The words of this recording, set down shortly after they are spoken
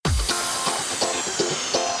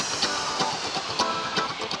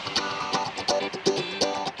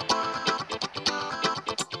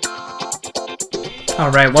All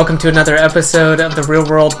right, welcome to another episode of the Real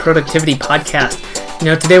World Productivity Podcast.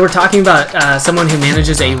 Today we're talking about someone who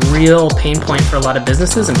manages a real pain point for a lot of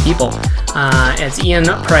businesses and people. It's Ian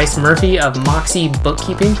Price Murphy of Moxie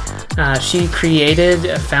Bookkeeping. She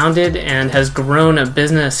created, founded, and has grown a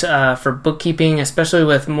business for bookkeeping, especially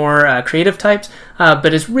with more creative types.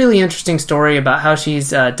 But it's a really interesting story about how she's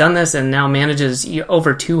done this and now manages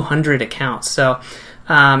over 200 accounts. So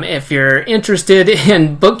if you're interested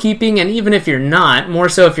in bookkeeping, and even if you're not, more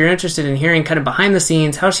so if you're interested in hearing kind of behind the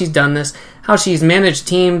scenes, how she's done this, how she's managed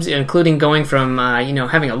teams, including going from,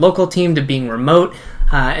 having a local team to being remote,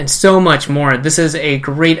 and so much more. This is a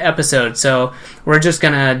great episode, so we're just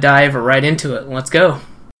going to dive right into it. Let's go.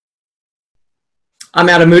 I'm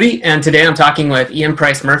Adam Moody, and today I'm talking with Ian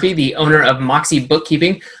Price Murphy, the owner of Moxie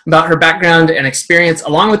Bookkeeping, about her background and experience,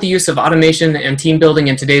 along with the use of automation and team building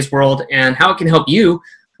in today's world, and how it can help you,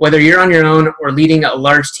 whether you're on your own or leading a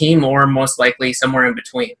large team, or most likely somewhere in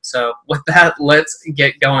between. So with that, let's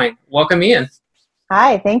get going. Welcome, Ian.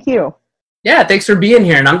 Hi, thank you. Yeah, thanks for being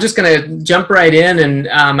here. And I'm just going to jump right in.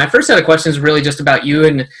 And my first set of questions is really just about you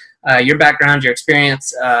and your background, your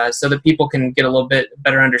experience, so that people can get a little bit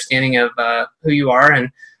better understanding of who you are and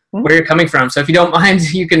where you're coming from. So if you don't mind,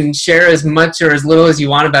 you can share as much or as little as you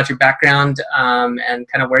want about your background and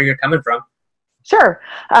kind of where you're coming from. Sure.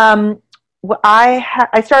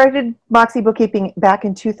 I started Moxie Bookkeeping back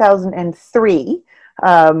in 2003.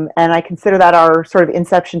 And I consider that our sort of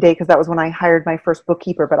inception date because that was when I hired my first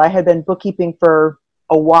bookkeeper. But I had been bookkeeping for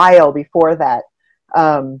a while before that.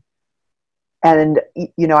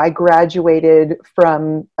 I graduated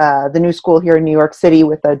from the New School here in New York City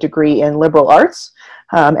with a degree in liberal arts,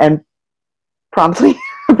 and promptly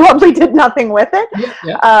did nothing with it.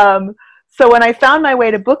 Yeah. So when I found my way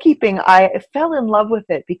to bookkeeping, I fell in love with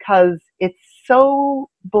it because it's so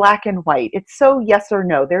black and white. It's so yes or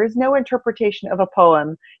no. There is no interpretation of a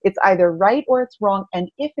poem. It's either right or it's wrong. And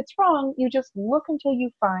if it's wrong, you just look until you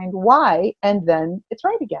find why, and then it's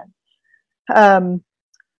right again.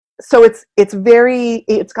 So it's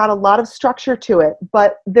got a lot of structure to it,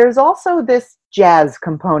 but there's also this jazz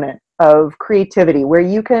component of creativity where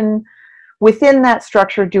you can, within that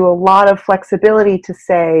structure, do a lot of flexibility to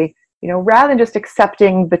say, rather than just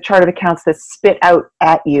accepting the chart of accounts that's spit out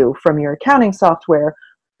at you from your accounting software,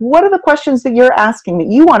 what are the questions that you're asking that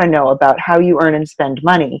you want to know about how you earn and spend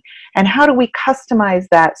money? And how do we customize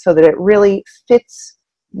that so that it really fits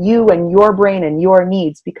you and your brain and your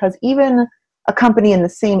needs? Because even a company in the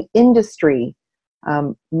same industry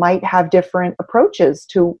might have different approaches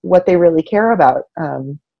to what they really care about,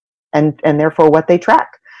 and therefore what they track.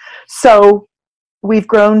 So we've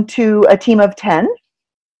grown to a team of 10.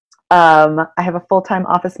 I have a full-time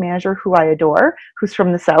office manager who I adore, who's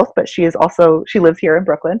from the South, but she lives here in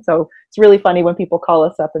Brooklyn. So it's really funny when people call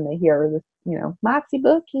us up and they hear this, Moxie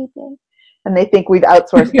Bookkeeping, and they think we've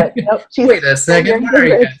outsourced it. Nope, wait a second.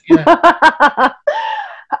 Yeah.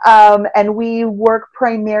 And we work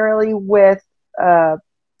primarily with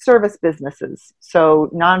service businesses, so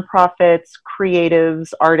nonprofits,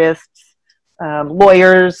 creatives, artists,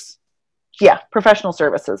 lawyers, professional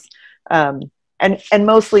services, and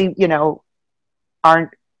mostly,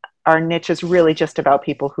 our niche is really just about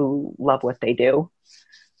people who love what they do,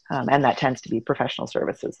 and that tends to be professional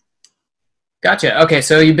services. Gotcha. Okay,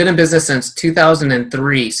 so you've been in business since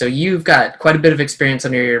 2003. So you've got quite a bit of experience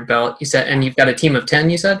under your belt, you said, and you've got a team of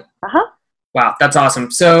 10, you said? Uh-huh. Wow, that's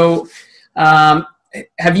awesome. So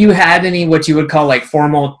have you had any what you would call like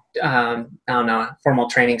formal, I don't know, formal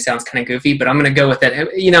training sounds kind of goofy, but I'm going to go with it,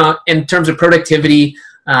 in terms of productivity,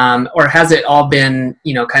 or has it all been,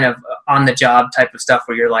 kind of on the job type of stuff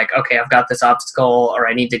where you're like, okay, I've got this obstacle or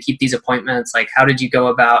I need to keep these appointments? Like, how did you go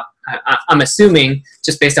about, I'm assuming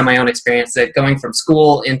just based on my own experience that going from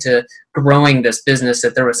school into growing this business,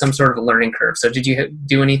 that there was some sort of a learning curve. So did you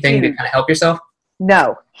do anything to kind of help yourself?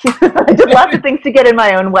 No, I did lots of things to get in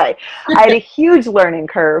my own way. I had a huge learning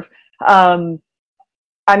curve. I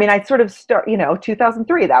sort of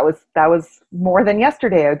 2003, that was more than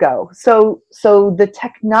yesterday ago. So the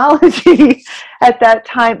technology at that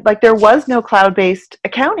time, like there was no cloud-based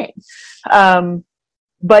accounting.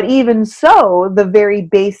 But even so, the very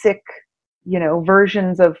basic,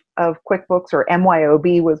 versions of QuickBooks, or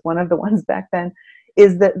MYOB was one of the ones back then,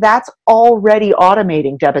 that's already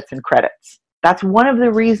automating debits and credits. That's one of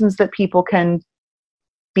the reasons that people can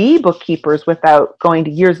be bookkeepers without going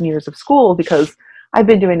to years and years of school, because I've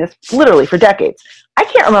been doing this literally for decades. I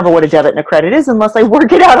can't remember what a debit and a credit is unless I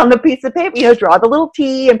work it out on the piece of paper, draw the little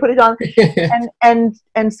T and put it on.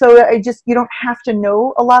 and so you don't have to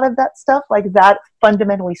know a lot of that stuff. Like that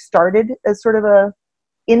fundamentally started as sort of a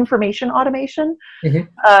information automation.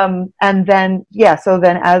 And then, so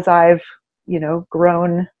then as I've,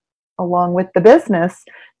 grown along with the business,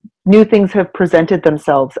 new things have presented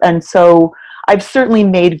themselves. And so I've certainly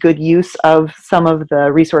made good use of some of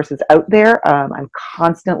the resources out there. I'm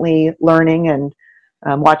constantly learning and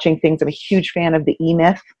watching things. I'm a huge fan of the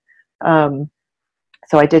eMyth.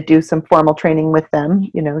 So I did do some formal training with them,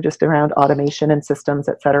 just around automation and systems,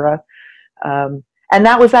 et cetera. And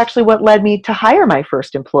that was actually what led me to hire my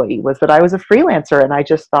first employee, was that I was a freelancer. And I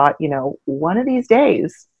just thought, one of these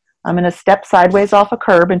days I'm going to step sideways off a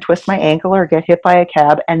curb and twist my ankle or get hit by a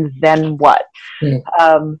cab. And then what?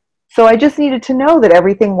 So I just needed to know that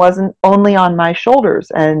everything wasn't only on my shoulders.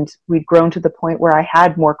 And we'd grown to the point where I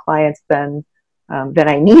had more clients than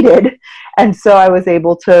I needed. And so I was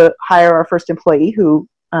able to hire our first employee, who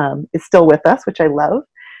is still with us, which I love.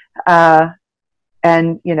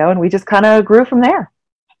 And we just kind of grew from there.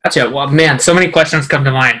 Gotcha. Well, man, so many questions come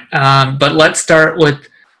to mind. But let's start with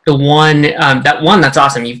the one, that's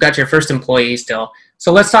awesome. You've got your first employee still.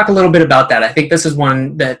 So let's talk a little bit about that. I think this is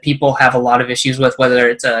one that people have a lot of issues with, whether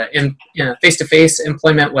it's a face-to-face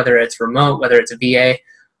employment, whether it's remote, whether it's a VA.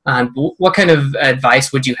 What kind of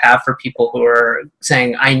advice would you have for people who are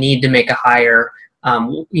saying, I need to make a hire?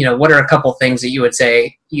 What are a couple things that you would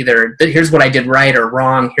say, either here's what I did right or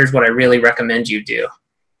wrong, here's what I really recommend you do?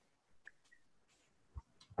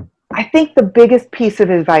 I think the biggest piece of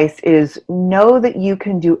advice is know that you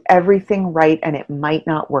can do everything right and it might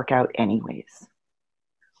not work out anyways.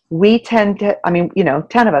 We tend to,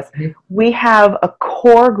 10 of us, we have a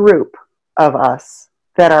core group of us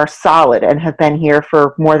that are solid and have been here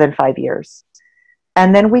for more than 5 years.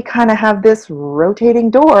 And then we kind of have this rotating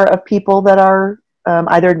door of people that are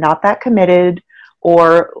either not that committed,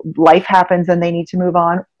 or life happens and they need to move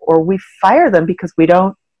on, or we fire them because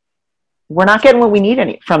we're not getting what we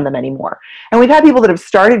need from them anymore. And we've had people that have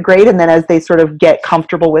started great, and then as they sort of get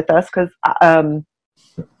comfortable with us, because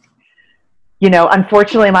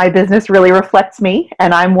unfortunately my business really reflects me,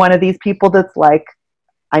 and I'm one of these people that's like,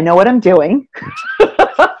 I know what I'm doing.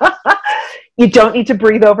 You don't need to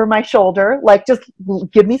breathe over my shoulder. Like, just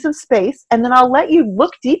give me some space, and then I'll let you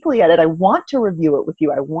look deeply at it. I want to review it with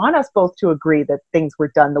you. I want us both to agree that things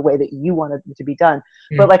were done the way that you wanted them to be done.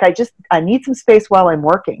 But I need some space while I'm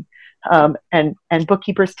working. And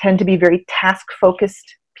bookkeepers tend to be very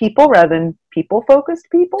task-focused people rather than people-focused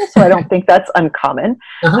people. So I don't think that's uncommon.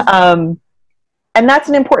 And that's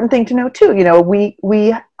an important thing to know too.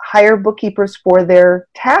 We hire bookkeepers for their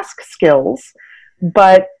task skills,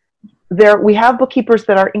 but we have bookkeepers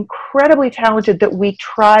that are incredibly talented that we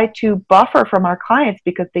try to buffer from our clients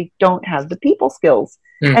because they don't have the people skills.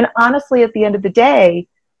 And honestly, at the end of the day,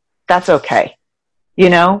 that's okay.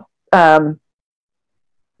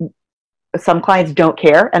 Some clients don't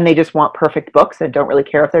care and they just want perfect books and don't really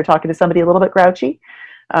care if they're talking to somebody a little bit grouchy.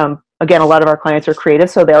 Again, a lot of our clients are creative,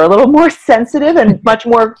 so they're a little more sensitive and much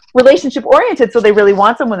more relationship oriented. So they really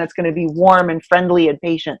want someone that's going to be warm and friendly and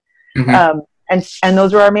patient. And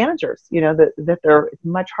those are our managers, that they're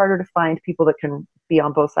much harder to find people that can be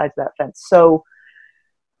on both sides of that fence. So,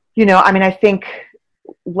 I think,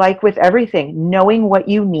 like with everything, knowing what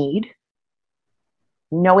you need,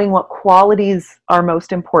 knowing what qualities are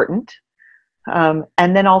most important, and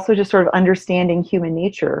then also just sort of understanding human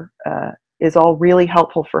nature is all really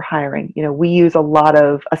helpful for hiring. We use a lot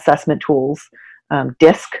of assessment tools.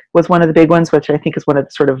 DISC was one of the big ones, which I think is one of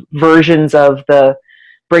the sort of versions of the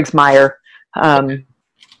Briggs-Meyer. Again,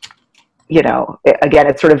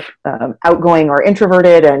 it's sort of outgoing or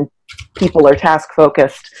introverted, and people are task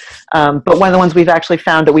focused. But one of the ones we've actually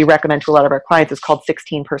found that we recommend to a lot of our clients is called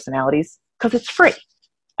 16 Personalities, because it's free.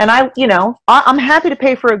 And I'm happy to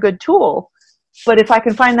pay for a good tool, but if I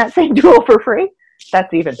can find that same tool for free,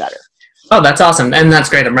 that's even better. Oh, that's awesome. And that's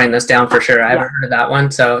great. I'm writing this down for sure. I haven't heard of that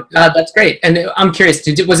one. So that's great. And I'm curious,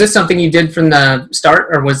 was this something you did from the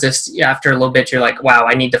start, or was this after a little bit, you're like, wow,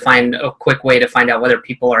 I need to find a quick way to find out whether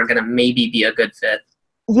people are going to maybe be a good fit?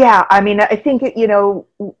 Yeah. I think,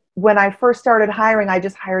 when I first started hiring, I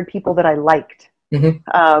just hired people that I liked. And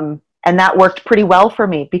that worked pretty well for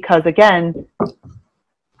me because, again,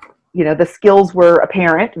 the skills were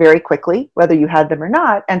apparent very quickly, whether you had them or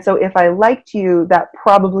not. And so if I liked you, that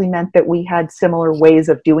probably meant that we had similar ways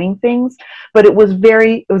of doing things. But it was a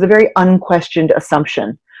very unquestioned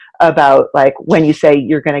assumption about, like, when you say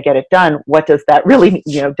you're going to get it done, what does that really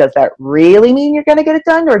mean? Does that really mean you're going to get it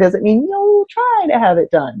done, or does it mean you'll try to have it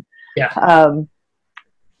done? Yeah.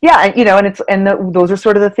 Those are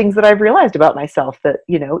sort of the things that I've realized about myself, that,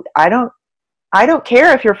 I don't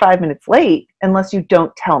care if you're 5 minutes late unless you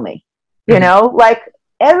don't tell me. Like,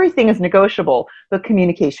 everything is negotiable, but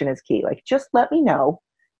communication is key. Like, just let me know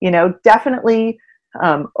Definitely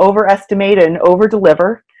overestimate and over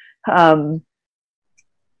deliver.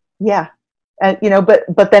 Yeah. And,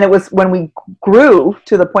 but then it was when we grew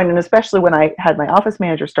to the point, and especially when I had my office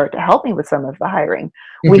manager start to help me with some of the hiring,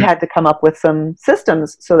 we had to come up with some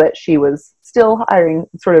systems so that she was still hiring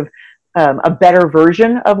sort of a better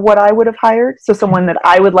version of what I would have hired. So someone that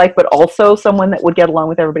I would like, but also someone that would get along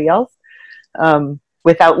with everybody else,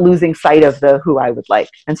 without losing sight of who I would like.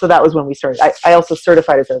 And so that was when we started. I also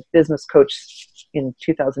certified as a business coach in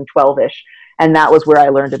 2012-ish. And that was where I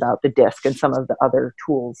learned about the DISC and some of the other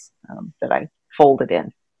tools that I folded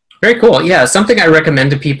in. Very cool. Yeah, something I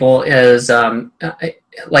recommend to people is,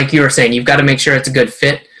 like you were saying, you've got to make sure it's a good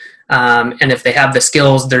fit. And if they have the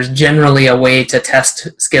skills, there's generally a way to test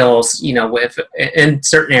skills, with in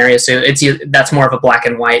certain areas. So that's more of a black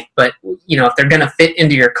and white. But if they're going to fit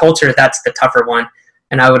into your culture, that's the tougher one.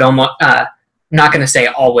 And I would almost not going to say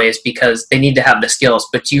always, because they need to have the skills.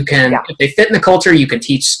 But you can, if they fit in the culture, you can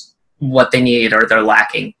teach what they need or they're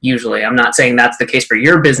lacking. Usually, I'm not saying that's the case for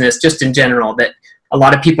your business. Just in general, that a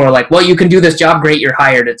lot of people are like, well, you can do this job, great, you're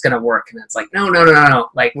hired, it's going to work. And it's like, no.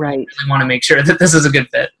 Like, right. You really want to make sure that this is a good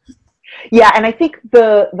fit. Yeah, and I think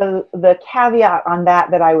the caveat on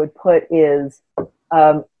that I would put is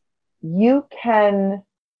you can,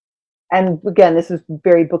 and again, this is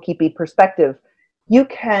very bookkeeping perspective, you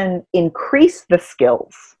can increase the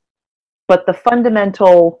skills, but the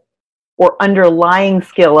fundamental or underlying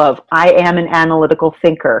skill of I am an analytical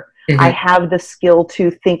thinker. Mm-hmm. I have the skill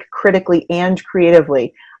to think critically and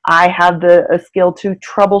creatively. I have the skill to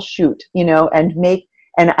troubleshoot, and make,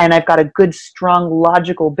 and I've got a good, strong,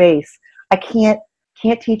 logical base. I can't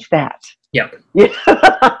teach that. Yep.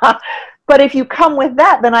 But if you come with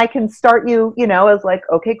that, then I can start you, as like,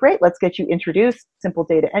 okay, great, let's get you introduced, simple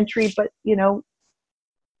data entry, but,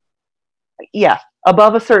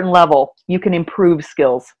 above a certain level, you can improve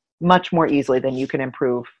skills much more easily than you can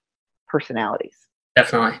improve personalities.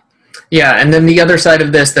 Definitely. Yeah, and then the other side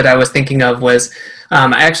of this that I was thinking of was,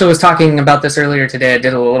 I actually was talking about this earlier today. I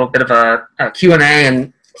did a little bit of a Q&A,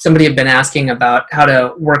 and somebody had been asking about how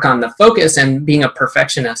to work on the focus and being a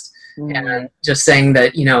perfectionist. And just saying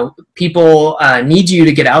that, people need you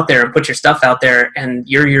to get out there and put your stuff out there, and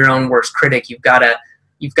you're your own worst critic. You've got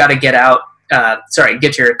to get out,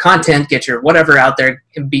 get your content, get your whatever out there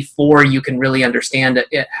before you can really understand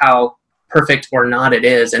how perfect or not it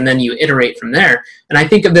is, and then you iterate from there. And I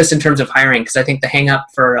think of this in terms of hiring, because I think the hang up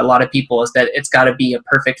for a lot of people is that it's got to be a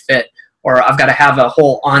perfect fit, or I've got to have a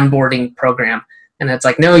whole onboarding program. And it's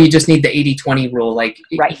like, no, you just need the 80-20 rule. Like,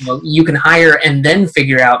 right. You can hire and then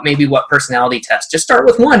figure out maybe what personality test. Just start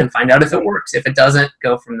with one and find out if it works. If it doesn't,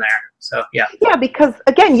 go from there. So, yeah. Yeah, because,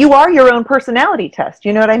 again, you are your own personality test.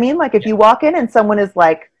 You know what I mean? Like, if you walk in and someone is,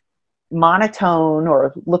 like, monotone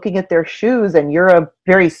or looking at their shoes and you're a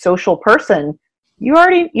very social person, you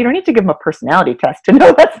don't need to give them a personality test to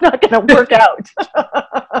know that's not going to work out.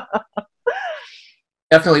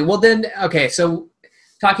 Definitely. Well, then, okay, so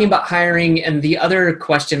talking about hiring, and the other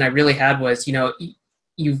question I really had was,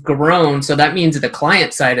 you've grown, so that means the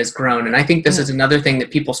client side has grown. And I think this is another thing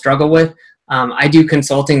that people struggle with. I do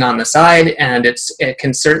consulting on the side, and it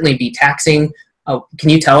can certainly be taxing. Can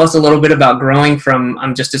you tell us a little bit about growing from,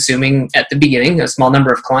 I'm just assuming at the beginning, a small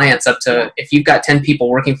number of clients up to, if you've got 10 people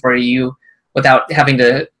working for you without having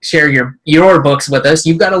to share your books with us,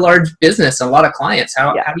 you've got a large business, a lot of clients.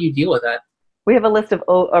 How do you deal with that? We have a list of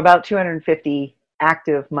about 250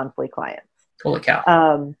 active monthly clients. Holy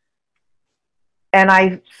cow. And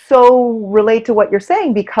I so relate to what you're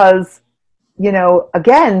saying because,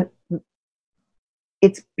 again,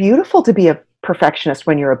 it's beautiful to be a perfectionist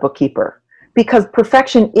when you're a bookkeeper, because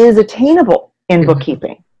perfection is attainable in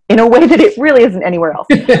bookkeeping in a way that it really isn't anywhere else.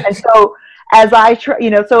 And so as I try,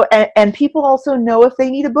 and people also know if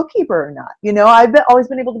they need a bookkeeper or not. I've always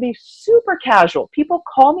been able to be super casual. People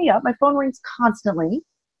call me up, my phone rings constantly,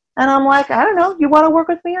 and I'm like, I don't know, you want to work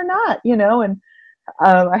with me or not, and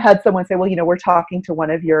I had someone say, well, we're talking to one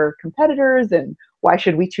of your competitors, and why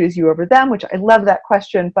should we choose you over them? Which I love that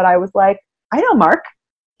question, but I was like, I know Mark.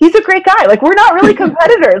 He's a great guy. Like, we're not really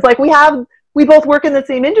competitors. Like, we both work in the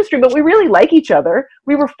same industry, but we really like each other.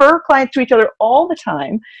 We refer clients to each other all the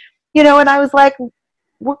time, and I was like,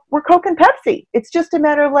 we're Coke and Pepsi. It's just a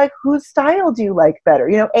matter of like, whose style do you like better?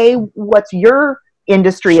 What's your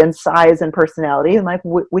industry and size and personality, and like,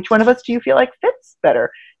 which one of us do you feel like fits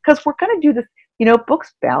better? Because we're going to do this,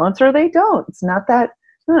 books balance or they don't. It's not that,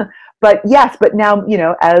 but yes, but now,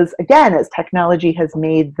 as technology has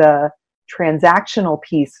made the transactional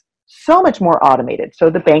piece so much more automated. So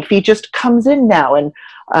the bank fee just comes in now, and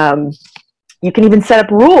you can even set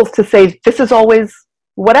up rules to say this is always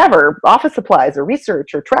whatever, office supplies or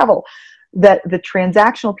research or travel, that the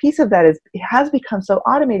transactional piece of that has become so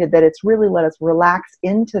automated that it's really let us relax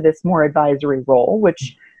into this more advisory role,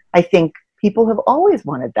 which I think people have always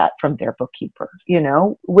wanted that from their bookkeeper,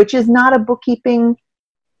 which is not a bookkeeping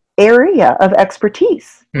area of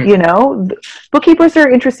expertise. Bookkeepers are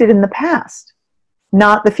interested in the past,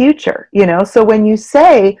 not the future, so when you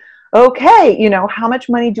say, okay, how much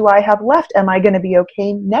money do I have left? Am I going to be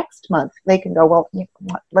okay next month? They can go, well,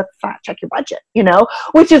 let's check your budget,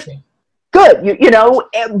 which is good,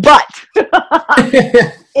 but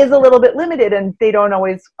is a little bit limited, and they're not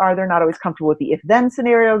always comfortable with the if-then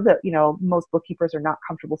scenario that, most bookkeepers are not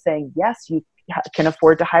comfortable saying, yes, you can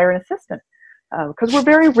afford to hire an assistant. Because we're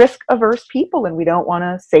very risk-averse people, and we don't want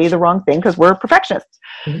to say the wrong thing because we're perfectionists.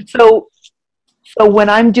 Mm-hmm. So when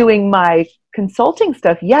I'm doing my consulting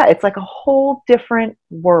stuff, it's like a whole different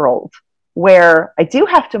world where I do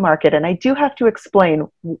have to market and I do have to explain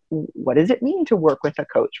what does it mean to work with a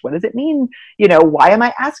coach? What does it mean? Why am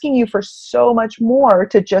I asking you for so much more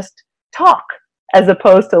to just talk as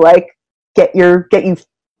opposed to like get you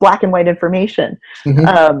black and white information?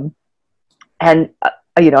 Mm-hmm.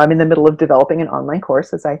 I'm in the middle of developing an online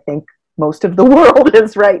course, as I think most of the world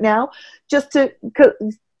is right now, just to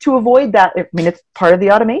avoid that. I mean, it's part of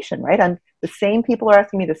the automation, right? The same people are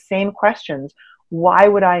asking me the same questions. Why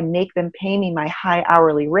would I make them pay me my high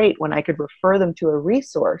hourly rate when I could refer them to a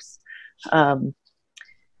resource? And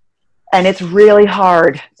it's really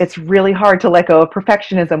hard. It's really hard to let go of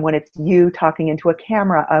perfectionism when it's you talking into a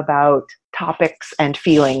camera about topics and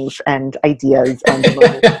feelings and ideas and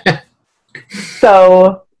emotions.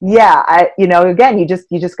 So again, you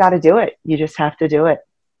just got to do it. You just have to do it.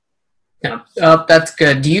 Yeah, that's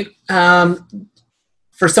good. Do you,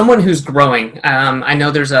 for someone who's growing, I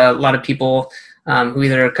know there's a lot of people who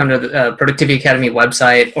either come to the Productivity Academy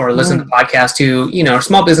website or listen to podcasts who, are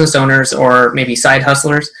small business owners or maybe side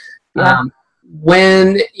hustlers. Yeah.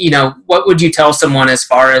 What would you tell someone as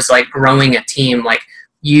far as like growing a team? Like,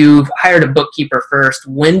 you hired a bookkeeper first.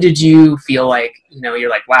 When did you feel like, you're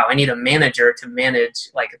like, wow, I need a manager to manage,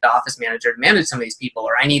 like the office manager to manage some of these people,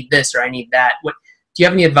 or I need this, or I need that? Do you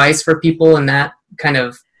have any advice for people in that kind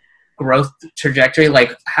of growth trajectory?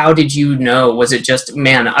 Like, how did you know? Was it just,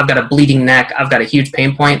 man, I've got a bleeding neck, I've got a huge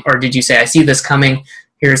pain point? Or did you say, I see this coming,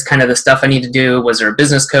 here's kind of the stuff I need to do? Was there a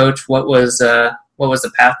business coach? What was the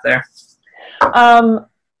path there?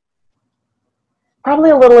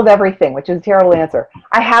 Probably a little of everything, which is a terrible answer.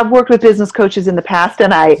 I have worked with business coaches in the past,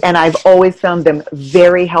 and I've always found them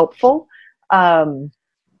very helpful. The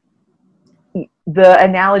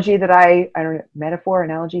analogy that I don't know, metaphor,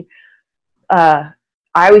 analogy, I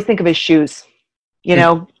always think of as shoes.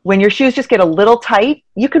 When your shoes just get a little tight,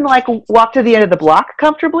 you can like walk to the end of the block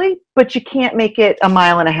comfortably, but you can't make it a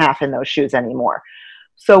mile and a half in those shoes anymore.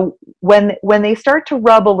 So when they start to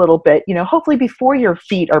rub a little bit, hopefully before your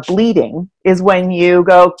feet are bleeding is when you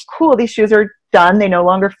go, cool, these shoes are done. They no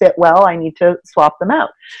longer fit well. I need to swap them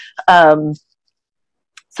out. I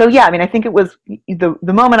think it was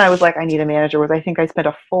the moment I was like, I need a manager was, I think I spent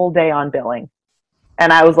a full day on billing,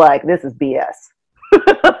 and I was like, this is BS.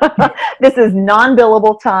 This is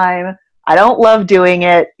non-billable time. I don't love doing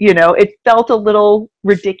it. It felt a little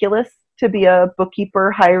ridiculous to be a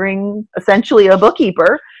bookkeeper hiring essentially a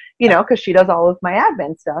bookkeeper, because she does all of my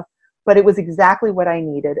admin stuff, but it was exactly what I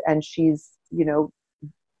needed. And she's,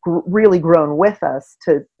 really grown with us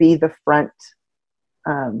to be the front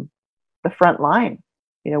line.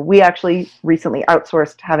 We actually recently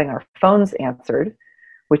outsourced having our phones answered,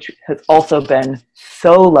 which has also been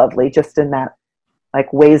so lovely, just in that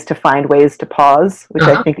like ways to find ways to pause, which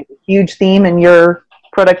I think is a huge theme in your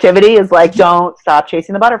productivity is like, don't stop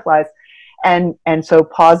chasing the butterflies. And so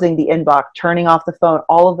pausing the inbox, turning off the phone,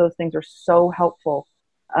 all of those things are so helpful.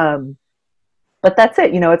 But that's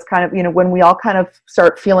it. It's kind of, when we all kind of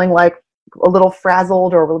start feeling like a little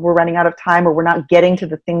frazzled, or we're running out of time, or we're not getting to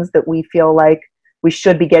the things that we feel like we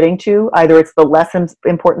should be getting to. Either it's the less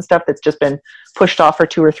important stuff that's just been pushed off for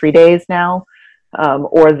 2 or 3 days now,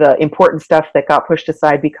 or the important stuff that got pushed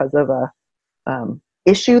aside because of a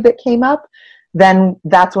issue that came up. Then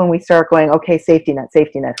that's when we start going, okay, safety net,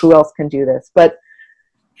 who else can do this? But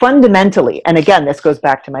fundamentally, and again, this goes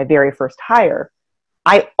back to my very first hire,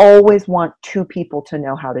 I always want 2 people to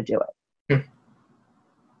know how to do it. Mm.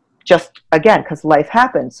 Just, again, because life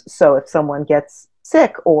happens. So if someone gets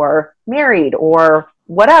sick or married or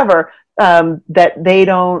whatever,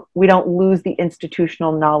 that we don't lose the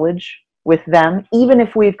institutional knowledge with them, even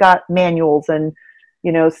if we've got manuals and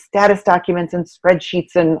status documents and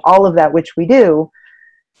spreadsheets and all of that, which we do.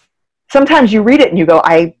 Sometimes you read it and you go,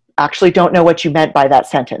 I actually don't know what you meant by that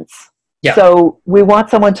sentence. Yeah. So we want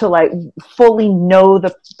someone to like fully know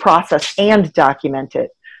the process and document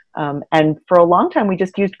it. And for a long time, we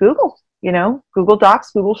just used Google, Google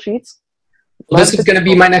Docs, Google Sheets. Well, this was going to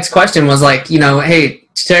be my next question was like, hey,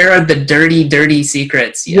 share the dirty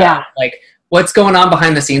secrets. Yeah. Like what's going on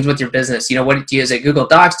behind the scenes with your business? What do you use? It Google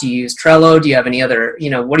Docs? Do you use Trello? Do you have any other,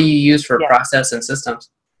 what do you use for process and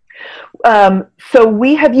systems? So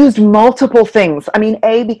we have used multiple things. I mean,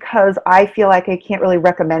 because I feel like I can't really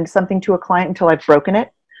recommend something to a client until I've broken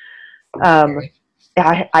it.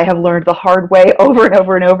 I have learned the hard way over and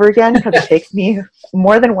over and over again, because it takes me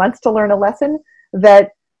more than once to learn a lesson,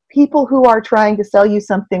 that people who are trying to sell you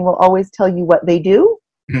something will always tell you what they do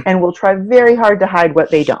and will try very hard to hide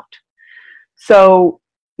what they don't. So,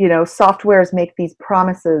 softwares make these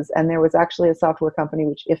promises, and there was actually a software company,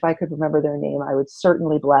 which if I could remember their name, I would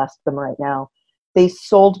certainly blast them right now. They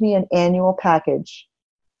sold me an annual package.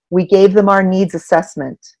 We gave them our needs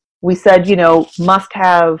assessment. We said, must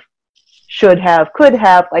have, should have, could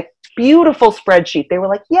have, like beautiful spreadsheet. They were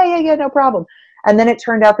like, yeah, no problem. And then it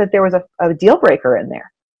turned out that there was a deal breaker in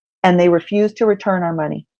there, and they refused to return our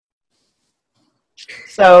money.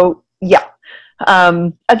 So, yeah.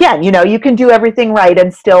 Again, you can do everything right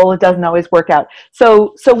and still it doesn't always work out.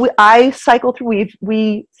 So I cycle through,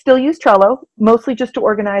 we still use Trello, mostly just to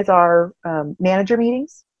organize our manager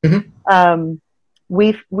meetings. Mm-hmm.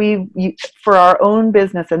 For our own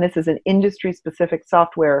business, and this is an industry specific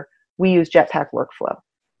software, we use Jetpack Workflow,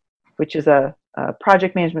 which is a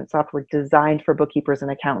project management software designed for bookkeepers and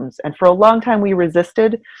accountants. And for a long time we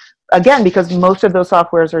resisted, again, because most of those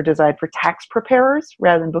softwares are designed for tax preparers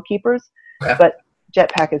rather than bookkeepers. Okay. But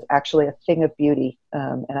Jetpack is actually a thing of beauty,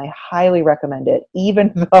 and I highly recommend it,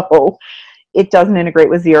 even though it doesn't integrate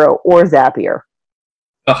with Xero or Zapier.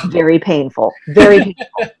 Ugh. Very painful. Very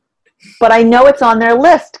painful. But I know it's on their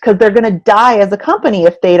list because they're going to die as a company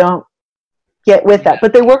if they don't get with that.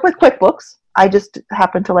 But they work with QuickBooks. I just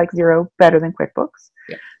happen to like Xero better than QuickBooks.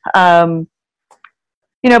 Yeah.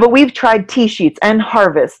 But we've tried T-Sheets and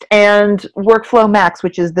Harvest and Workflow Max,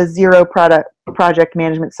 which is the Xero project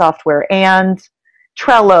management software, and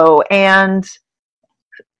Trello and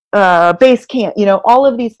Basecamp, all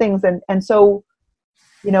of these things. And so,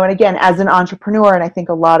 and again, as an entrepreneur, and I think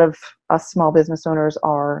a lot of us small business owners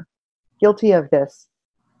are guilty of this,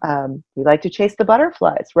 we like to chase the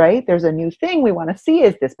butterflies, right? There's a new thing we want to see.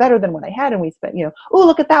 Is this better than what I had? And we spent, oh,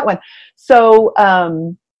 look at that one. So,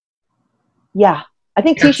 yeah. I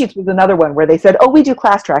think T-Sheets was another one where they said, oh, we do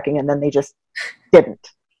class tracking, and then they just didn't.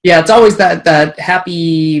 Yeah, it's always that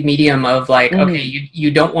happy medium of like, mm-hmm. Okay, you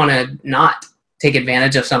don't want to not take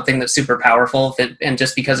advantage of something that's super powerful, and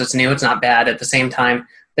just because it's new, it's not bad. At the same time,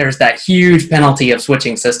 there's that huge penalty of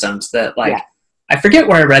switching systems that I forget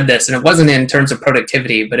where I read this, and it wasn't in terms of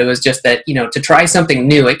productivity, but it was just that, to try something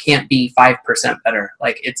new, it can't be 5% better.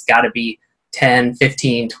 Like, it's got to be 10,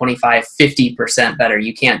 15, 25, 50% better.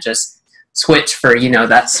 You can't just switch for,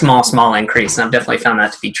 that small increase. And I've definitely found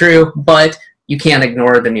that to be true, but you can't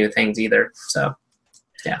ignore the new things either. So,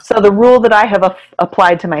 yeah. So the rule that I have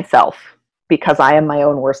applied to myself, because I am my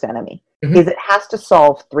own worst enemy, mm-hmm. is it has to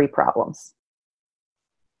solve 3 problems.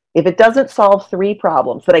 If it doesn't solve 3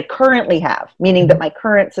 problems that I currently have, meaning mm-hmm. that my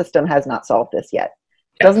current system has not solved this yet,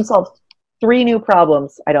 doesn't solve 3 new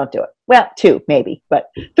problems, I don't do it. Well, 2 maybe, but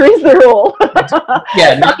 3 is the rule.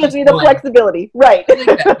 Yeah, that gives me the flexibility, right? I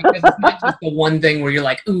like that, because it's not just the one thing where you're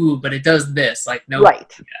like, ooh, but it does this. Like, no.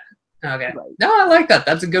 Right. Yeah. Okay. Right. No, I like that.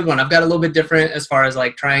 That's a good one. I've got a little bit different as far as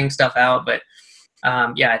like trying stuff out, but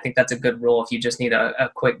I think that's a good rule if you just need a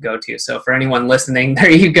quick go-to. So for anyone listening, there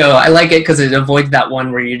you go. I like it because it avoids that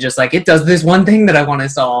one where you're just like, it does this one thing that I want to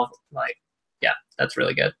solve. Like, yeah, that's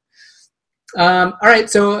really good. All right,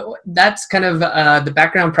 so that's kind of the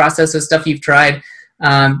background process of stuff you've tried.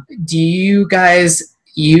 Do you guys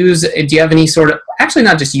do you have any sort of, actually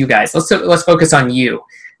not just you guys, let's focus on you.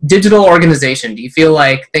 Digital organization, do you feel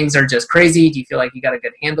like things are just crazy? Do you feel like you got a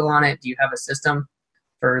good handle on it? Do you have a system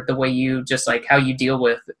for the way you just like how you deal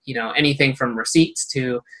with, anything from receipts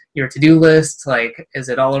to your to-do list? Like, is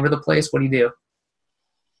it all over the place? What do you do?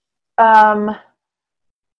 I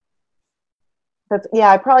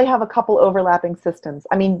probably have a couple overlapping systems.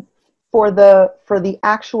 I mean, for the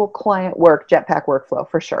actual client work, Jetpack Workflow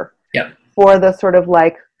for sure. Yep. For the sort of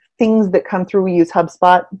like things that come through, we use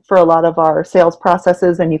HubSpot for a lot of our sales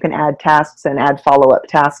processes, and you can add tasks and add follow-up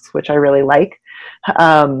tasks, which I really like.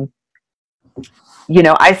 I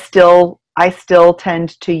still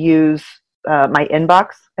tend to use my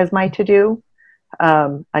inbox as my to-do.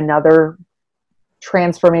 Another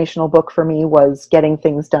transformational book for me was Getting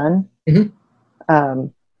Things Done. Mm-hmm.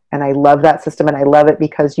 And I love that system, and I love it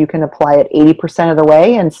because you can apply it 80% of the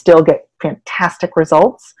way and still get fantastic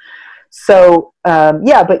results. So but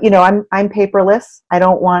I'm paperless. I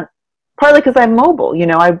don't want, partly because I'm mobile.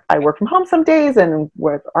 I work from home some days and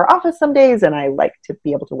work our office some days, and I like to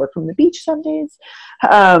be able to work from the beach some days.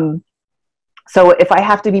 So if I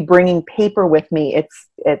have to be bringing paper with me,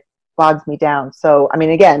 it bogs me down. So, I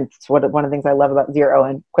mean, again, it's one of the things I love about Xero,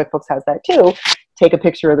 and QuickBooks has that too. Take a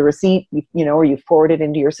picture of the receipt, or you forward it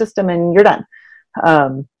into your system and you're done.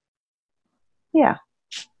 Yeah.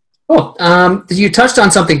 Cool. You touched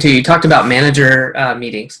on something too. You talked about manager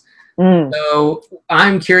meetings. So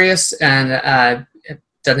I'm curious, and it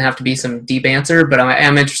doesn't have to be some deep answer, but I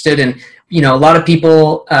am interested in, a lot of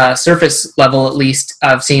people, surface level at least,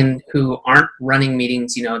 I've seen who aren't running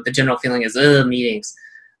meetings. The general feeling is, meetings.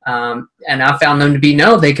 And I've found them to be,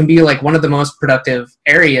 they can be like one of the most productive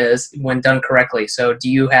areas when done correctly. So do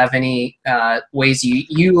you have any ways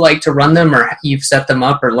you like to run them, or you've set them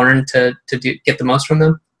up or learned to get the most from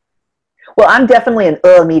them? Well, I'm definitely an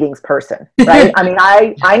meetings person, right? I mean,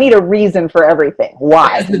 I need a reason for everything.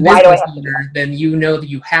 Why? As the Why do I have owner, then that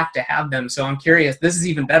you have to have them. So I'm curious, this is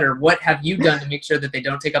even better. What have you done to make sure that they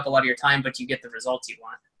don't take up a lot of your time, but you get the results you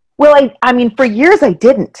want? Well, I mean, for years I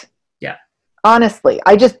didn't. Yeah. Honestly,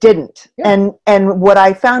 I just didn't. Yeah. And what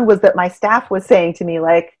I found was that my staff was saying to me,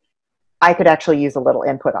 like, I could actually use a little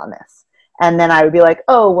input on this. And then I would be like,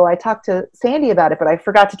 oh, well, I talked to Sandy about it, but I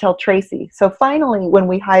forgot to tell Tracy. So finally, when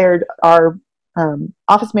we hired our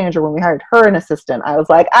office manager, when we hired her an assistant, I was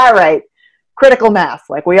like, all right, critical mass.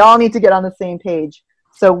 Like, we all need to get on the same page.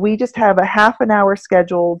 So we just have a half an hour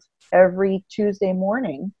scheduled every Tuesday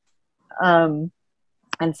morning. And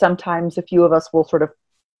sometimes a few of us will sort of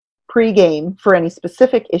pregame for any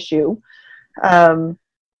specific issue.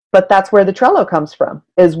 But that's where the Trello comes from,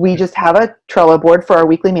 is we just have a Trello board for our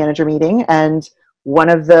weekly manager meeting. And one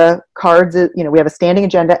of the cards is, we have a standing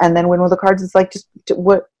agenda. And then one of the cards is like, just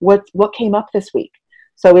what came up this week?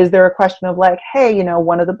 So is there a question of like, hey,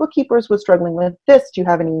 one of the bookkeepers was struggling with this. Do you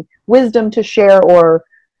have any wisdom to share? Or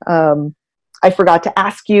I forgot to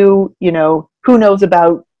ask you, who knows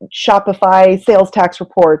about Shopify sales tax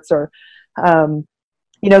reports, or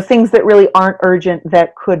things that really aren't urgent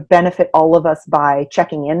that could benefit all of us by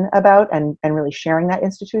checking in about and really sharing that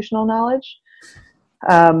institutional knowledge.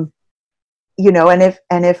 And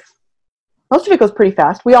if most of it goes pretty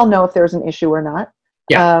fast, we all know if there's an issue or not.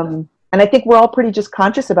 Yeah. And I think we're all pretty just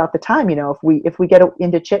conscious about the time. If we get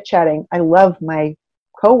into chit chatting, I love my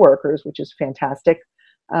coworkers, which is fantastic.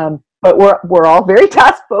 But we're all very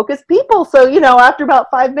task focused people. So, after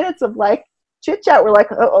about 5 minutes of like chit chat, we're like,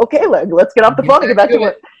 oh, okay, let's get off the phone and get back to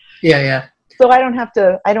work. Yeah. So I don't have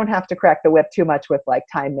to crack the whip too much with like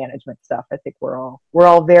time management stuff. I think we're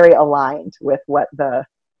all very aligned with what the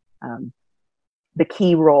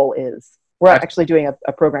key role is. We're actually doing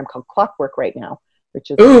a program called Clockwork right now,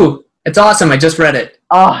 which is it's awesome. I just read it.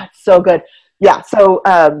 Oh, so good. Yeah. So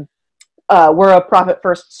we're a Profit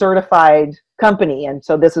First certified company, and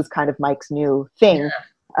so this is kind of Mike's new thing.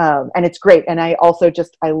 Yeah. And it's great. And I also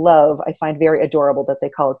I find very adorable that they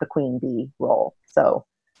call it the Queen Bee role. So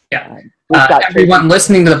yeah. Everyone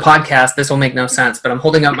listening to the podcast, this will make no sense, but I'm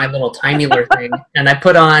holding up my little timular thing, and I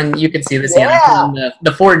put on, you can see this, I put on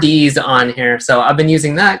the 4 Ds on here. So I've been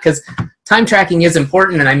using that because time tracking is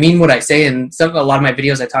important, and I mean what I say. In a lot of my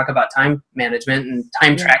videos, I talk about time management, and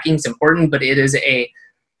time tracking is important, but it is a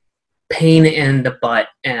pain in the butt,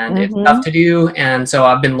 and it's tough to do. And so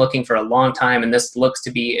I've been looking for a long time, and this looks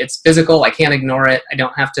to be, it's physical. I can't ignore it. I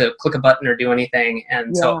don't have to click a button or do anything.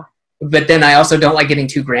 And so, but then I also don't like getting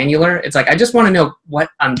too granular. It's like, I just want to know what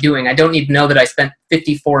I'm doing. I don't need to know that I spent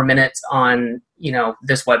 54 minutes on,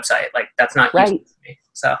 this website. Like, that's not useful to me.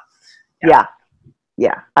 So yeah,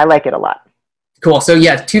 I like it a lot. Cool. So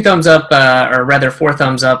 2 thumbs up, or rather 4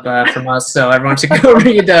 thumbs up from us. So everyone should go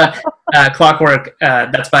read Clockwork.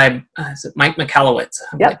 That's by Mike Michalowicz.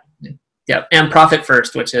 Yep. And Profit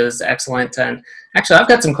First, which is excellent. And actually, I've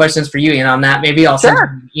got some questions for you, on that. Maybe I'll send you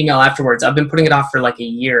an email afterwards. I've been putting it off for like a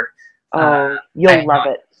year. You'll love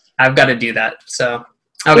it. I've got to do that. So,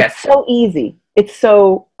 okay. It's so easy. It's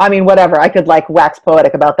so, whatever. I could like wax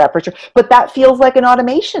poetic about that for sure. But that feels like an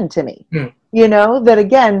automation to me. That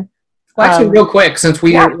again. Well, actually, real quick, since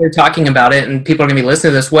we're talking about it and people are going to be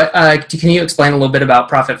listening to this, can you explain a little bit about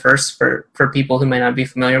Profit First for people who might not be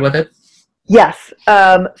familiar with it? Yes.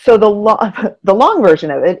 So the long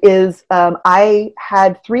version of it is I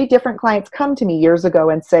had 3 different clients come to me years ago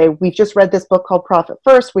and say, we've just read this book called Profit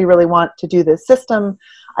First. We really want to do this system.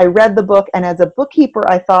 I read the book, and as a bookkeeper,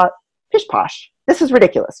 I thought, pish posh, this is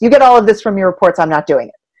ridiculous. You get all of this from your reports. I'm not doing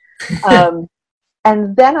it.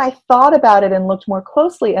 And then I thought about it and looked more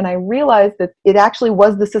closely, and I realized that it actually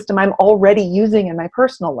was the system I'm already using in my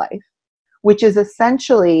personal life. which is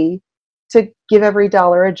essentially to give every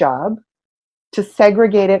dollar a job, to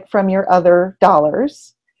segregate it from your other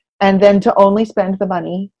dollars, and then to only spend the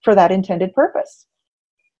money for that intended purpose.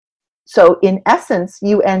 So in essence,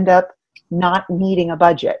 you end up not needing a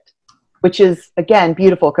budget, which is, again,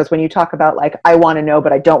 beautiful, because when you talk about like, I want to know,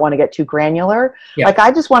 but I don't want to get too granular. Yeah. Like,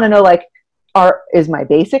 I just want to know, like, is my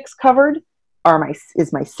basics covered?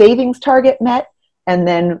 Is my savings target met? And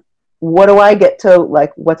then what do I get to,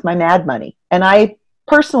 like, what's my mad money? And I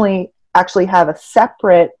personally actually have a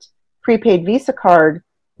separate prepaid Visa card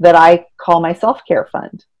that I call my self-care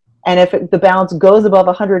fund. And if the balance goes above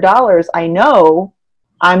 $100, I know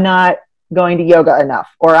I'm not going to yoga enough,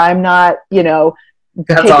 or I'm not, That's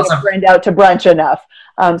taking awesome. a friend out to brunch enough.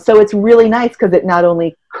 So it's really nice because it not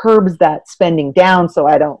only curbs that spending down so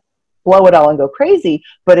I don't blow it all and go crazy,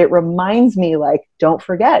 but it reminds me, like, don't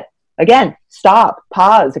forget. Again, stop,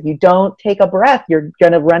 pause. If you don't take a breath, you're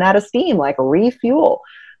going to run out of steam, like refuel.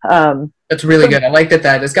 That's really good. I like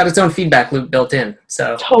that it's got its own feedback loop built in.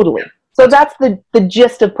 So totally. So that's the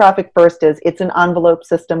gist of Profit First. Is it's an envelope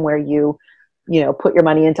system where you put your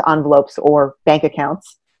money into envelopes or bank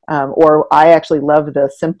accounts. Or I actually love the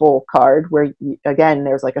Simple card where, again,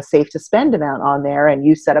 there's like a safe to spend amount on there, and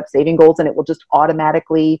you set up saving goals and it will just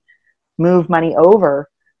automatically move money over.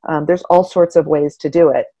 There's all sorts of ways to do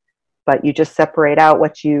it, but you just separate out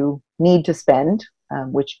what you need to spend,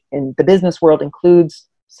 which in the business world includes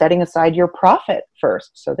setting aside your profit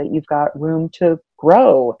first so that you've got room to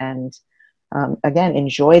grow and, again,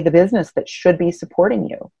 enjoy the business that should be supporting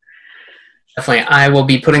you. Definitely. I will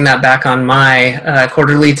be putting that back on my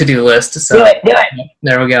quarterly to-do list. So do it.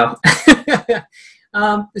 There we go.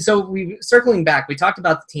 So circling back, we talked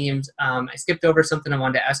about the teams. I skipped over something I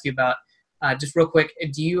wanted to ask you about. Just real quick,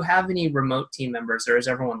 do you have any remote team members, or is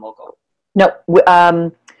everyone local? No.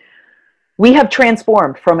 We have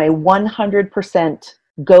transformed from a 100%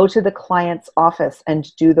 go to the client's office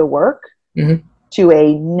and do the work to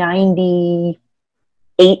a 98%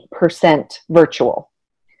 virtual.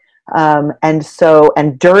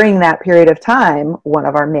 And during that period of time, one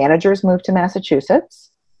of our managers moved to Massachusetts.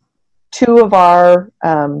 2 of our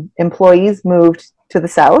employees moved to the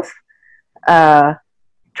South.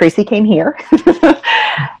 Tracy came here.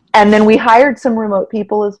 And then we hired some remote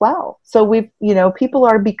people as well. So people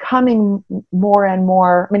are becoming more and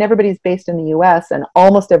more, I mean, everybody's based in the US and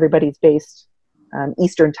almost everybody's based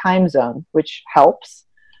Eastern time zone, which helps.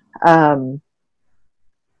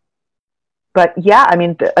 But yeah, I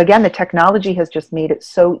mean, again, the technology has just made it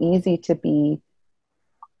so easy to be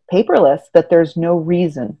paperless that there's no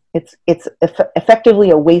reason. It's effectively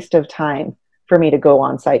a waste of time for me to go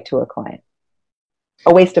on site to a client.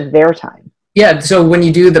 A waste of their time. Yeah. So when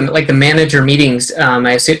you do the manager meetings,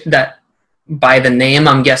 I assume that by the name,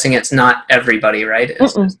 I'm guessing it's not everybody, right?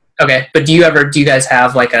 Okay. But do you guys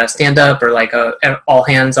have like a stand up or like a all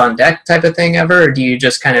hands on deck type of thing ever? Or do you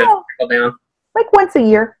just kind of trickle down? Like once a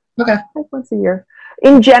year. Okay. Like once a year.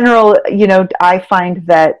 In general, I find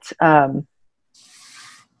that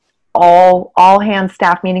all hands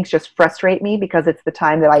staff meetings just frustrate me because it's the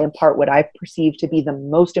time that I impart what I perceive to be the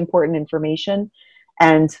most important information,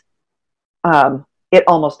 and it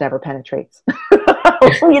almost never penetrates.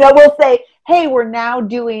 We'll say, hey, we're now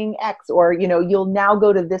doing X, or you'll now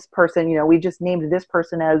go to this person. We've just named this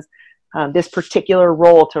person as this particular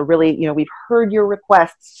role to really, we've heard your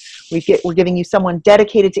requests. We're giving you someone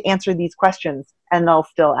dedicated to answer these questions, and they'll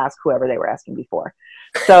still ask whoever they were asking before.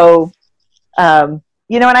 So, and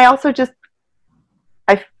I also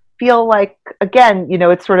I feel like, again,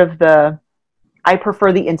 it's sort of I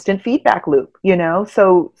prefer the instant feedback loop,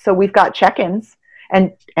 so we've got check-ins,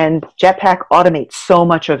 and Jetpack automates so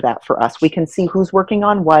much of that for us. We can see who's working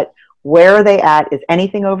on what, where are they at, is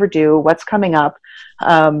anything overdue, what's coming up.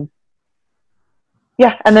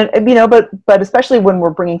 Yeah, and then, but especially when we're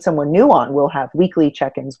bringing someone new on, we'll have weekly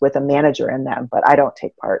check-ins with a manager in them, but I don't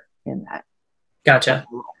take part in that. Gotcha.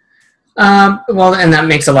 Well, and that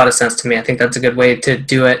makes a lot of sense to me. I think that's a good way to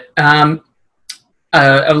do it.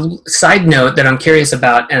 A side note that I'm curious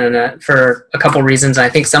about, and for a couple reasons, I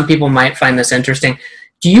think some people might find this interesting.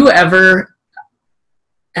 Do you ever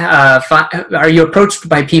are you approached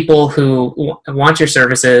by people who want your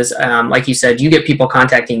services? Like you said, you get people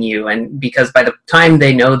contacting you, and because by the time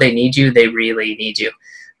they know they need you, they really need you.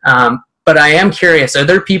 But I am curious, are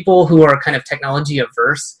there people who are kind of technology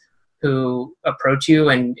averse who approach you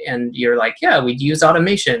and you're like, yeah, we use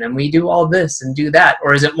automation and we do all this and do that?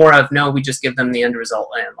 Or is it more of, no, we just give them the end result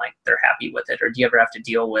and like they're happy with it? Or do you ever have to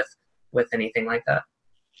deal with anything like that?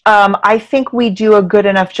 I think we do a good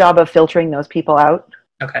enough job of filtering those people out.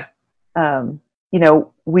 Okay.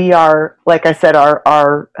 We are, like I said,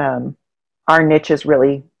 our our niche is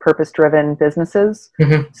really purpose-driven businesses.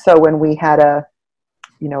 Mm-hmm. So when we had a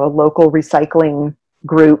local recycling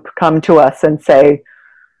group come to us and say,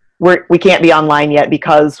 we can't be online yet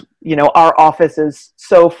because, our office is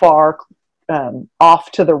so far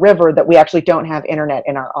off to the river that we actually don't have internet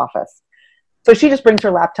in our office. So she just brings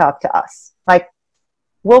her laptop to us. Like,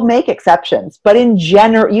 we'll make exceptions, but in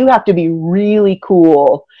general, you have to be really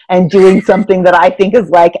cool and doing something that I think is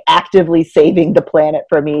like actively saving the planet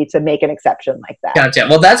for me to make an exception like that. Gotcha.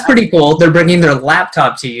 Well, that's pretty cool. They're bringing their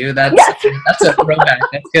laptop to you. That's a throwback.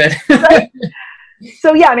 That's good. Right?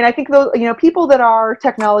 So yeah, I mean, I think those, people that are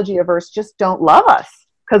technology averse just don't love us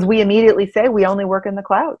because we immediately say we only work in the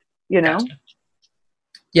cloud, Gotcha.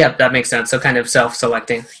 Yeah, that makes sense. So kind of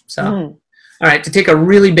self-selecting. So. All right, to take a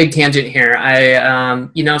really big tangent here, I,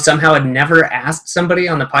 somehow had never asked somebody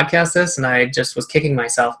on the podcast this, and I just was kicking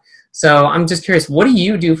myself. So I'm just curious, what do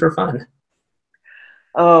you do for fun?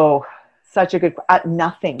 Oh, such a good,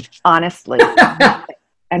 nothing, honestly, nothing,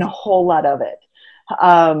 and a whole lot of it.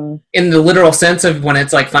 In the literal sense of when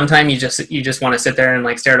it's like fun time, you just want to sit there and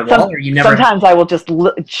like stare at a wall, or you never? Sometimes I will just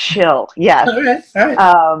chill. Yes. All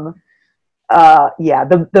right. Yeah,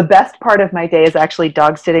 the best part of my day is actually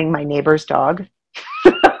dog sitting my neighbor's dog.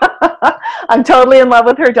 I'm totally in love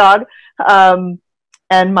with her dog.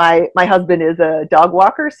 And my husband is a dog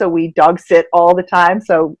walker, so we dog sit all the time.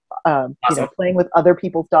 So, awesome. Playing with other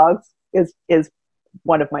people's dogs is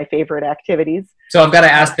one of my favorite activities. So I've got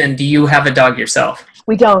to ask then, do you have a dog yourself?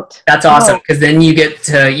 We don't. That's awesome, because then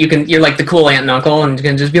you're like the cool aunt and uncle and you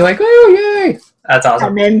can just be like, oh, yay. That's awesome.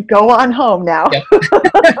 And then go on home now. Yep.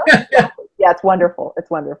 Yeah, it's wonderful. It's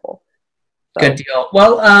wonderful. So. Good deal.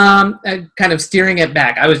 Well, kind of steering it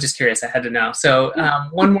back, I was just curious. I had to know. So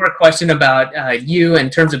one more question about you in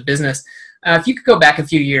terms of business. If you could go back a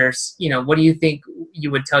few years, what do you think you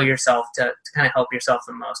would tell yourself to kind of help yourself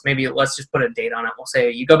the most? Maybe let's just put a date on it. We'll say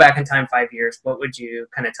you go back in time 5 years. What would you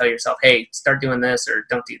kind of tell yourself? Hey, start doing this or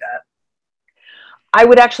don't do that. I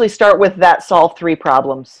would actually start with that solve 3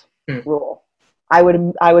 problems rule. I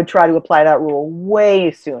would try to apply that rule way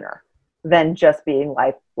sooner than just being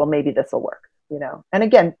like, well, maybe this will work, And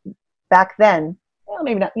again, back then, well,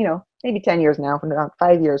 maybe not, maybe 10 years now, not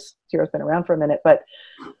 5 years. Zero's been around for a minute, but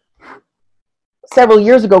several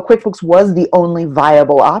years ago, QuickBooks was the only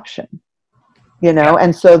viable option,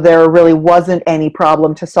 and so there really wasn't any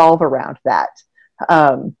problem to solve around that,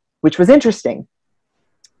 which was interesting.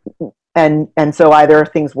 And so either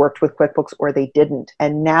things worked with QuickBooks or they didn't.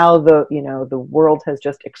 And now the world has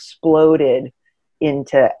just exploded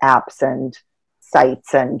into apps and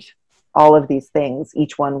sites and all of these things,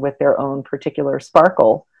 each one with their own particular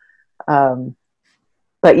sparkle.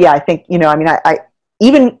 But yeah, I think, I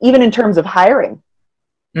even in terms of hiring,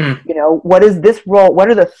 what is this role? What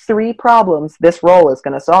are the 3 problems this role is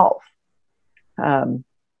going to solve? And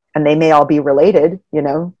they may all be related,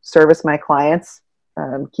 service my clients,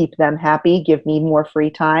 keep them happy, give me more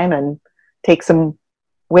free time and take some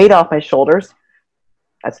weight off my shoulders.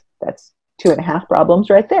 That's 2.5 problems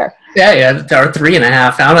right there. Yeah, or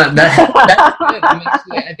 3.5.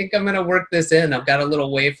 I think I'm going to work this in. I've got a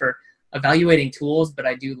little way for evaluating tools, but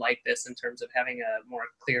I do like this in terms of having a more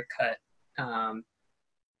clear-cut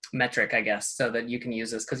metric, I guess, so that you can use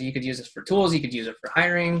this, because you could use this for tools, you could use it for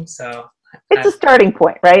hiring. So it's a starting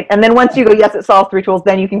point, right? And then once you go, yes, it solves 3 tools,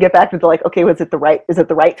 then you can get back to okay, is it the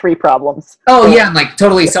right 3 problems? Oh yeah, I'm like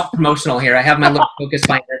totally self-promotional here. I have my little focus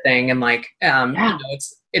finder thing, and like,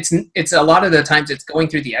 it's a lot of the times it's going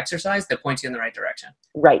through the exercise that points you in the right direction.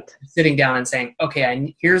 Right. Sitting down and saying,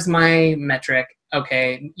 okay, here's my metric.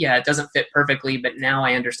 Okay, yeah, it doesn't fit perfectly, but now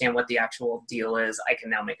I understand what the actual deal is. I can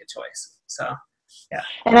now make a choice. So, yeah.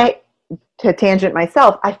 And to tangent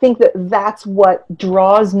myself, I think that's what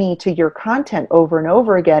draws me to your content over and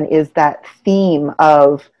over again is that theme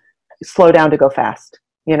of slow down to go fast,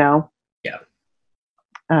 Yeah.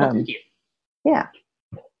 Thank you. Yeah.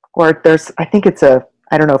 Or I think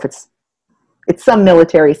I don't know if it's some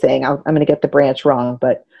military saying, I'm going to get the branch wrong,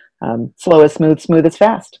 but slow is smooth, smooth is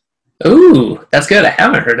fast. Ooh, that's good. I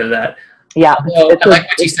haven't heard of that. Yeah. I like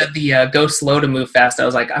what you said, the go slow to move fast. I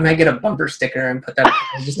was like, I might get a bumper sticker and put that.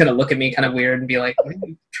 They're just going to look at me kind of weird and be like, what are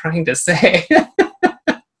you trying to say?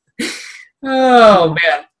 Oh,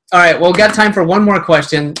 man. All right. Well, we've got time for one more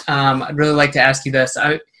question. I'd really like to ask you this.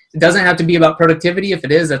 It doesn't have to be about productivity. If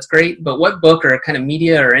it is, that's great. But what book or kind of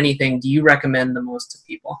media or anything do you recommend the most to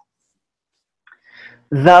people?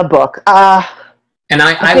 The book. And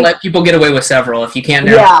I let people get away with several if you can't.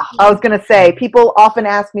 Yeah, I was going to say, people often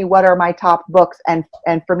ask me what are my top books. And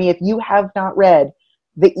for me, if you have not read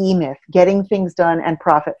The E-Myth, Getting Things Done and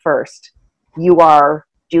Profit First, you are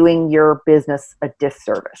doing your business a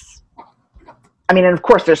disservice. and of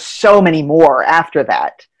course there's so many more after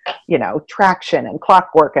that, Traction and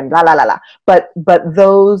Clockwork and la la la la. But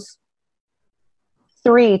those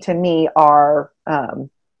three to me are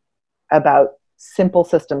about simple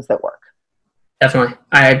systems that work. Definitely.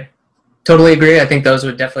 I totally agree. I think those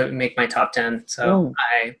would definitely make my top 10. So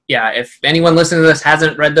if anyone listening to this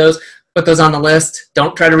hasn't read those, put those on the list.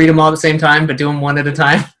 Don't try to read them all at the same time, but do them one at a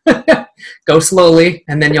time. Go slowly,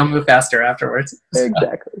 and then you'll move faster afterwards.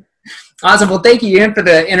 Exactly. Awesome. Well, thank you, Ian, for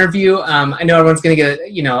the interview. I know everyone's going to get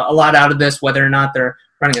a lot out of this, whether or not they're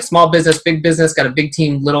running a small business, big business, got a big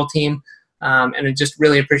team, little team. And I just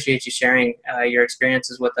really appreciate you sharing your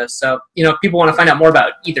experiences with us. So, if people want to find out more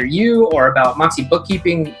about either you or about Moxie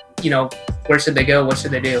Bookkeeping, where should they go? What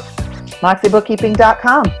should they do?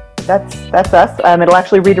 MoxieBookkeeping.com. That's us. It'll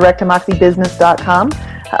actually redirect to MoxieBusiness.com.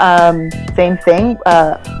 Same thing.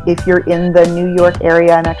 If you're in the New York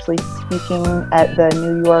area, I'm actually speaking at the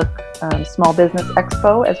New York Small Business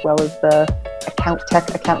Expo, as well as the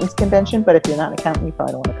Tech Accountants Convention. But if you're not an accountant, you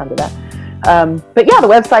probably don't want to come to that. But yeah, the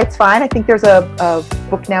website's fine. I think there's a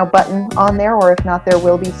Book Now button on there, or if not, there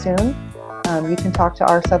will be soon. You can talk to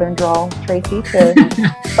our Southern Drawl, Tracy, to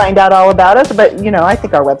find out all about us. But, I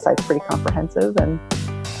think our website's pretty comprehensive, and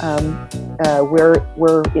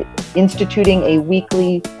we're instituting a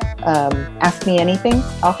weekly Ask Me Anything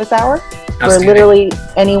office hour, where literally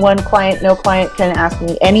anyone, client, no client, can ask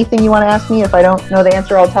me anything you want to ask me. If I don't know the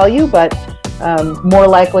answer, I'll tell you, but more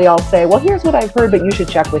likely I'll say, well, here's what I've heard, but you should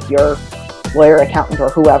check with your lawyer, accountant, or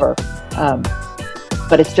whoever.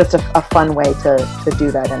 But it's just a fun way to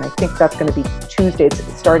do that, and I think that's going to be Tuesday. It's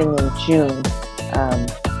starting in June,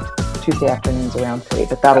 Tuesday afternoons around 3,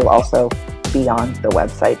 but that'll also be on the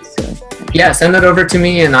website soon. Yeah, send that over to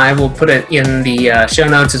me, and I will put it in the show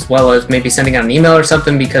notes, as well as maybe sending out an email or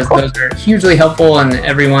something, because those are hugely helpful, and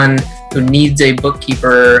everyone who needs a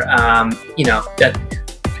bookkeeper, that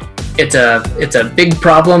it's a big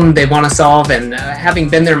problem they want to solve, and having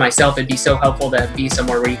been there myself, it'd be so helpful to be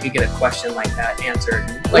somewhere where you could get a question like that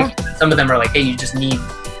answered. Like some of them are like, hey, you just need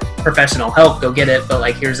professional help, go get it, but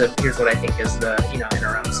like here's what I think is the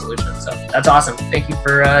interim solution. So that's awesome. Thank you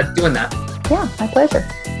for doing that. Yeah, my pleasure.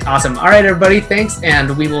 Awesome. All right, everybody, thanks,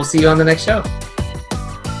 and we will see you on the next show.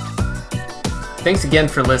 Thanks again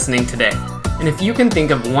for listening today. And if you can think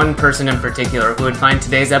of one person in particular who would find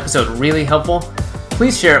today's episode really helpful,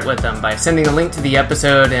 please share it with them by sending a link to the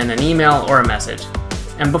episode in an email or a message.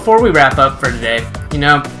 And before we wrap up for today,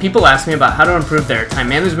 people ask me about how to improve their time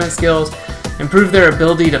management skills, improve their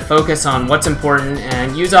ability to focus on what's important,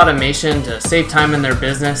 and use automation to save time in their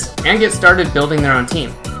business and get started building their own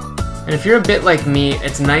team. And if you're a bit like me,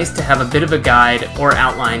 it's nice to have a bit of a guide or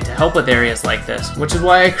outline to help with areas like this, which is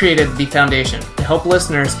why I created The Foundation, to help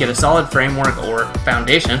listeners get a solid framework or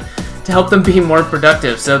foundation to help them be more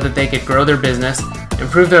productive so that they could grow their business,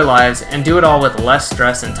 improve their lives, and do it all with less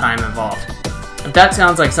stress and time involved. If that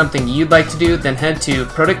sounds like something you'd like to do, then head to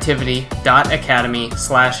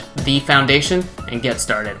productivity.academy/thefoundation and get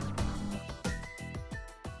started.